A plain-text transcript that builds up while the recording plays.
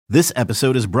This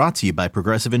episode is brought to you by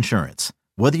Progressive Insurance.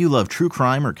 Whether you love true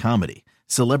crime or comedy,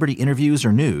 celebrity interviews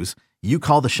or news, you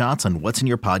call the shots on what's in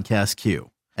your podcast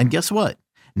queue. And guess what?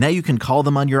 Now you can call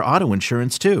them on your auto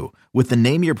insurance too with the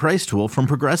Name Your Price tool from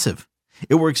Progressive.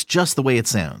 It works just the way it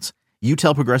sounds. You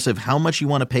tell Progressive how much you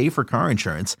want to pay for car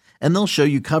insurance, and they'll show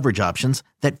you coverage options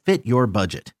that fit your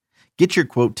budget. Get your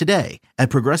quote today at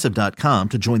Progressive.com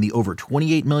to join the over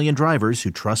 28 million drivers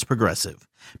who trust Progressive.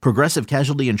 Progressive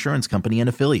Casualty Insurance Company and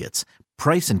Affiliates.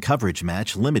 Price and coverage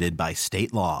match limited by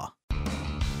state law.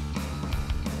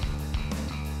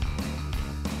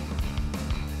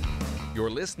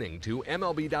 You're listening to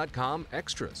MLB.com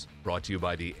Extras, brought to you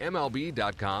by the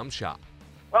MLB.com shop.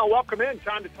 Well, welcome in.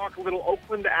 Time to talk a little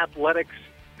Oakland Athletics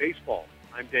baseball.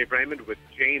 I'm Dave Raymond with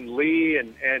Jane Lee.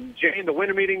 And Jane, the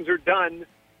winter meetings are done.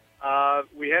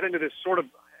 We head into this sort of,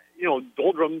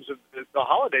 doldrums of the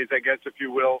holidays, I guess, if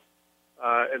you will,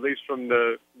 at least from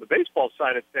the baseball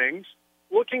side of things.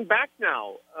 Looking back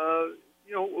now,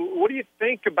 what do you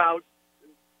think about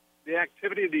the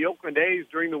activity of the Oakland A's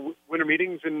during the winter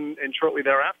meetings and shortly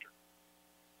thereafter?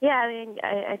 Yeah,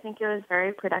 I think it was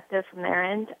very productive from their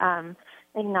end. I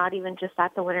think not even just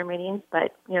at the winter meetings,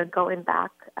 but, going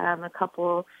back a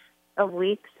couple of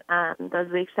weeks,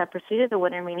 those weeks that preceded the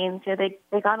winter meetings,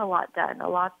 they got a lot done, a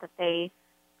lot that they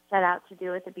set out to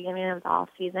do at the beginning of the off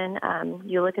season.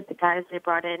 You look at the guys they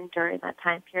brought in during that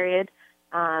time period,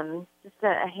 just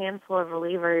a handful of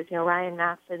relievers, Ryan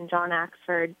Matson, John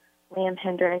Axford, Liam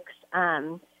Hendricks.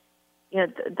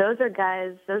 Those are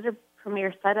guys, those are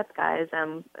premier setup guys.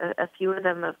 A few of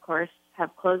them, of course,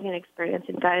 have closing experience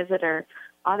and guys that are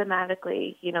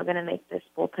automatically, going to make this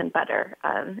bullpen better.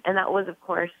 And that was, of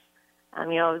course,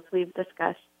 as we've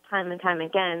discussed time and time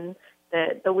again,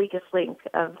 the weakest link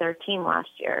of their team last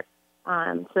year.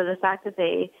 So the fact that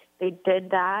they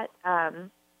did that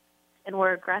and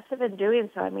were aggressive in doing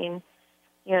so,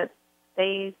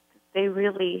 they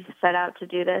really set out to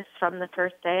do this from the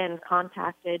first day and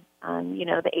contacted,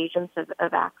 the agents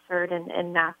of Axford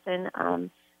and Matson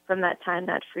from that time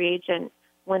that free agent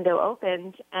window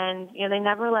opened, and they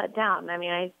never let down.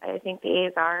 I think the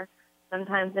A's are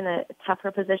sometimes in a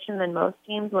tougher position than most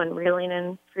teams when reeling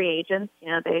in free agents.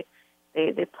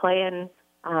 They play in,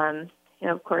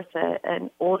 of course, an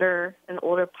older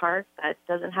park that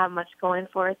doesn't have much going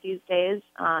for it these days.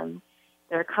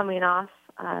 They're coming off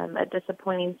a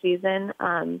disappointing season,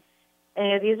 and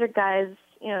these are guys.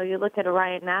 You look at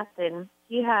Ryan Matson.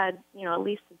 He had at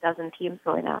least a dozen teams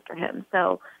going after him.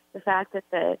 So the fact that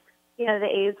the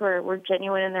A's were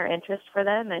genuine in their interest for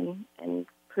them and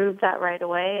proved that right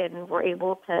away and were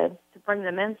able to bring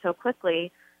them in so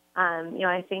quickly,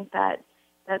 I think that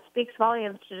speaks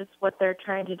volumes to just what they're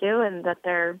trying to do and that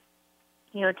they're,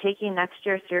 taking next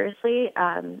year seriously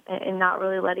and not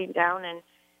really letting down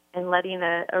and letting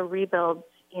a rebuild,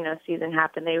 season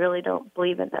happen. They really don't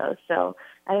believe in those. So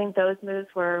I think those moves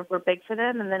were big for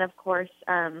them. And then, of course,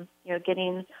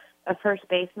 getting a first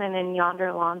baseman in Yonder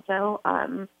Alonso,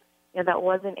 that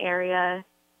was an area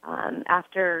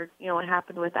after, what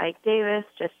happened with Ike Davis,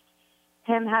 just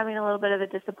him having a little bit of a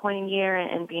disappointing year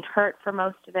and being hurt for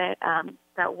most of it.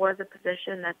 That was a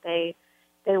position that they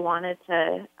wanted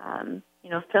to,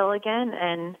 fill again,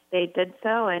 and they did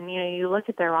so. And, you look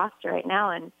at their roster right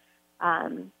now and,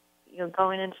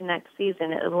 going into next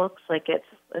season, it looks like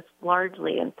it's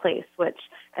largely in place, which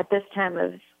at this time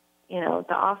of,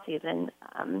 the off season,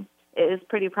 is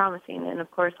pretty promising. And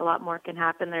of course, a lot more can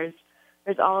happen.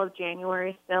 There's all of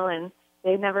January still, and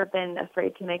they've never been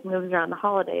afraid to make moves around the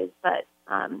holidays. But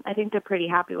I think they're pretty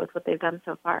happy with what they've done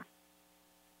so far.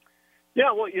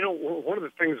 Yeah, well, one of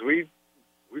the things we've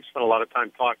spent a lot of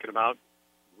time talking about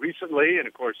recently, and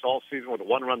of course all season, with the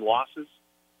one-run losses,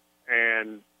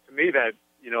 and to me that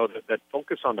that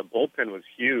focus on the bullpen was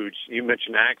huge. You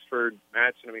mentioned Axford,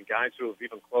 Matson. Guys who have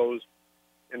even closed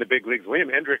in the big leagues.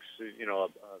 Liam Hendricks, a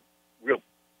real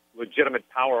legitimate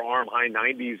power arm, high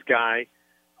 90s guy.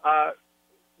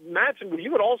 Matson, were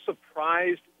you at all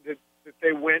surprised that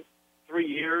they went 3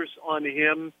 years on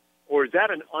him, or is that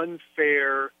an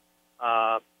unfair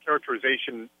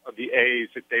characterization of the A's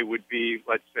that they would be,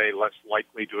 let's say, less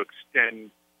likely to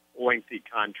extend lengthy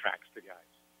contracts to guys?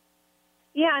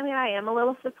 Yeah, I am a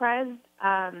little surprised.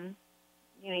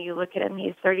 You look at him,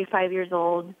 he's 35 years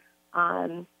old.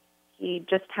 He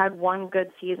just had one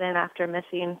good season after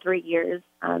missing 3 years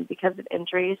because of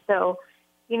injuries. So,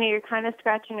 you're kind of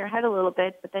scratching your head a little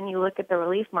bit, but then you look at the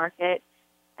relief market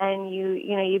and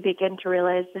you begin to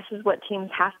realize this is what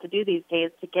teams have to do these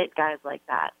days to get guys like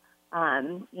that.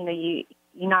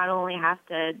 You not only have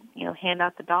to, hand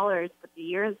out the dollars, but the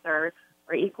years are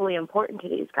equally important to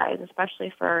these guys,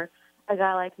 especially for a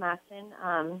guy like Matson,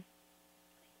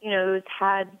 who's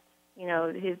had,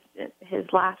 his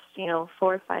last, 4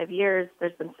 or 5 years,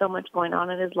 there's been so much going on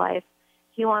in his life.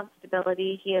 He wants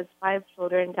stability. He has 5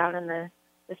 children down in the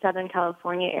Southern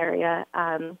California area. So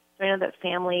I know that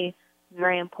family is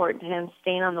very important to him.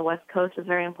 Staying on the West Coast is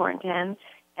very important to him.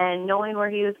 And knowing where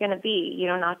he was going to be,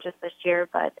 not just this year,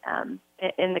 but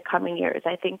in the coming years.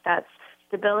 I think that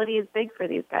stability is big for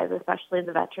these guys, especially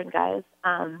the veteran guys.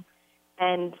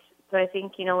 And so I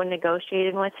think, when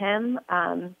negotiating with him,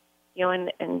 and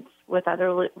with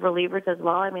other relievers as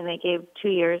well, I mean, they gave 2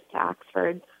 years to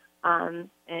Axford, and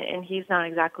he's not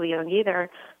exactly young either.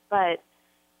 But,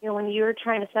 when you're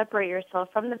trying to separate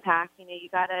yourself from the pack,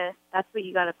 that's what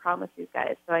you gotta promise these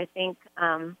guys. So I think,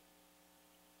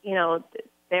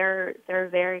 they're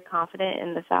very confident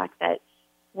in the fact that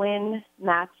when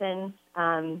Matson,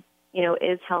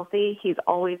 is healthy, he's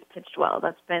always pitched well.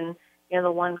 That's been,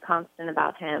 the one constant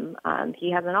about him.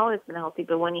 He hasn't always been healthy,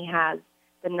 but when he has,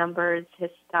 the numbers, his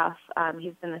stuff,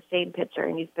 he's been the same pitcher,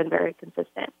 and he's been very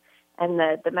consistent. And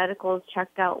the medicals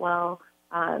checked out well.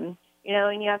 And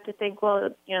you have to think, well,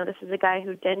 this is a guy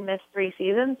who did miss 3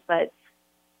 seasons, but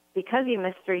because he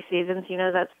missed 3 seasons,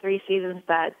 that's 3 seasons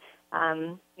that,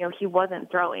 he wasn't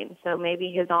throwing. So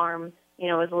maybe his arm,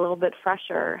 is a little bit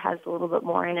fresher, has a little bit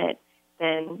more in it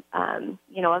than,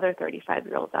 other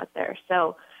 35-year-olds out there.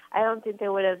 So I don't think they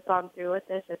would have gone through with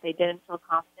this if they didn't feel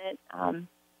confident,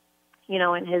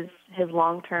 in his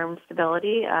long-term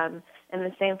stability, and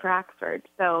the same for Axford.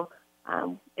 So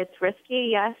it's risky,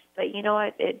 yes, but you know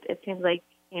what? It seems like,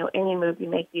 any move you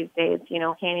make these days,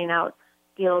 handing out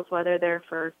deals, whether they're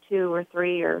for 2 or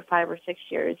 3 or 5 or 6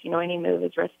 years, any move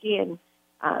is risky. And,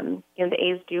 the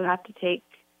A's do have to take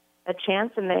a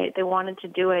chance, and they wanted to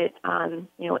do it,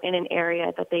 in an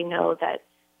area that they know that,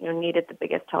 needed the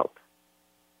biggest help.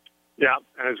 Yeah,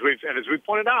 and as we've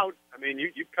pointed out, I mean,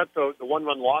 you cut the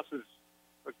 1-run losses,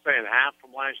 let's say, in half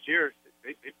from last year.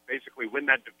 They basically win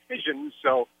that division,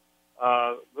 so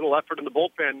little effort in the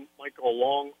bullpen might go a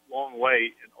long, long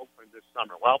way in Oakland this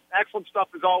summer. Well, excellent stuff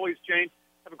as always, Jane.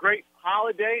 Have a great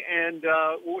holiday, and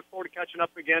we'll look forward to catching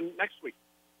up again next week.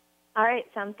 All right,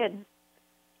 sounds good.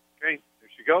 Okay, there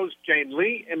she goes, Jane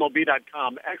Lee,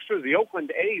 MLB.com Extra, the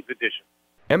Oakland A's edition.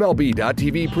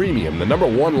 MLB.TV Premium, the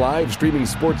 #1 live streaming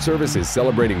sports service, is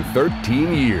celebrating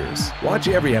 13 years. Watch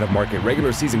every out-of-market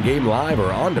regular season game live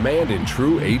or on demand in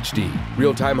true HD.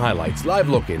 Real-time highlights, live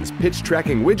look-ins, pitch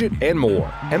tracking widget, and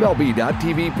more.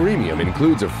 MLB.TV Premium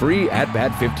includes a free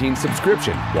At-Bat 15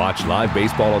 subscription. Watch live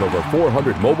baseball on over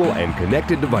 400 mobile and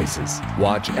connected devices.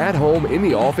 Watch at home, in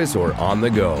the office, or on the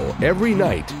go every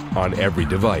night on every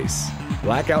device.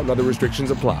 Blackout and other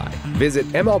restrictions apply. Visit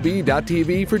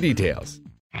MLB.TV for details.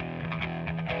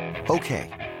 Okay,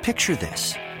 picture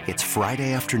this. It's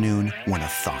Friday afternoon when a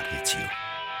thought hits you.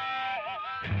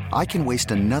 I can waste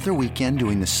another weekend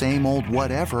doing the same old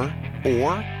whatever,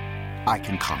 or I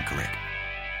can conquer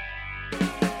it.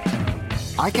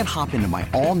 I can hop into my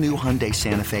all-new Hyundai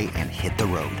Santa Fe and hit the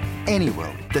road. Any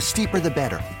road. The steeper, the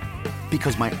better.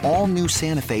 Because my all-new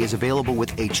Santa Fe is available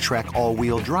with H-Track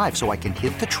all-wheel drive, so I can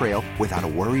hit the trail without a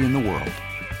worry in the world.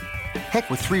 Heck,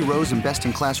 with 3 rows and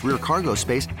best-in-class rear cargo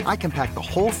space, I can pack the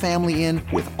whole family in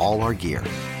with all our gear.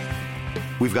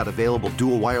 We've got available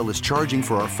dual wireless charging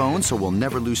for our phones, so we'll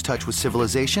never lose touch with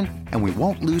civilization, and we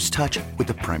won't lose touch with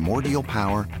the primordial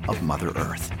power of Mother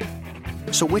Earth.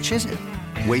 So which is it?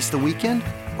 Waste the weekend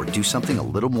or do something a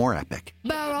little more epic?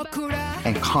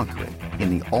 And conquer it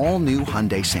in the all-new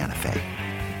Hyundai Santa Fe.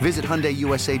 Visit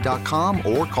HyundaiUSA.com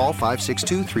or call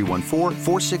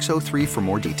 562-314-4603 for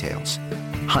more details.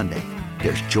 Hyundai,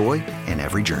 there's joy in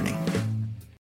every journey.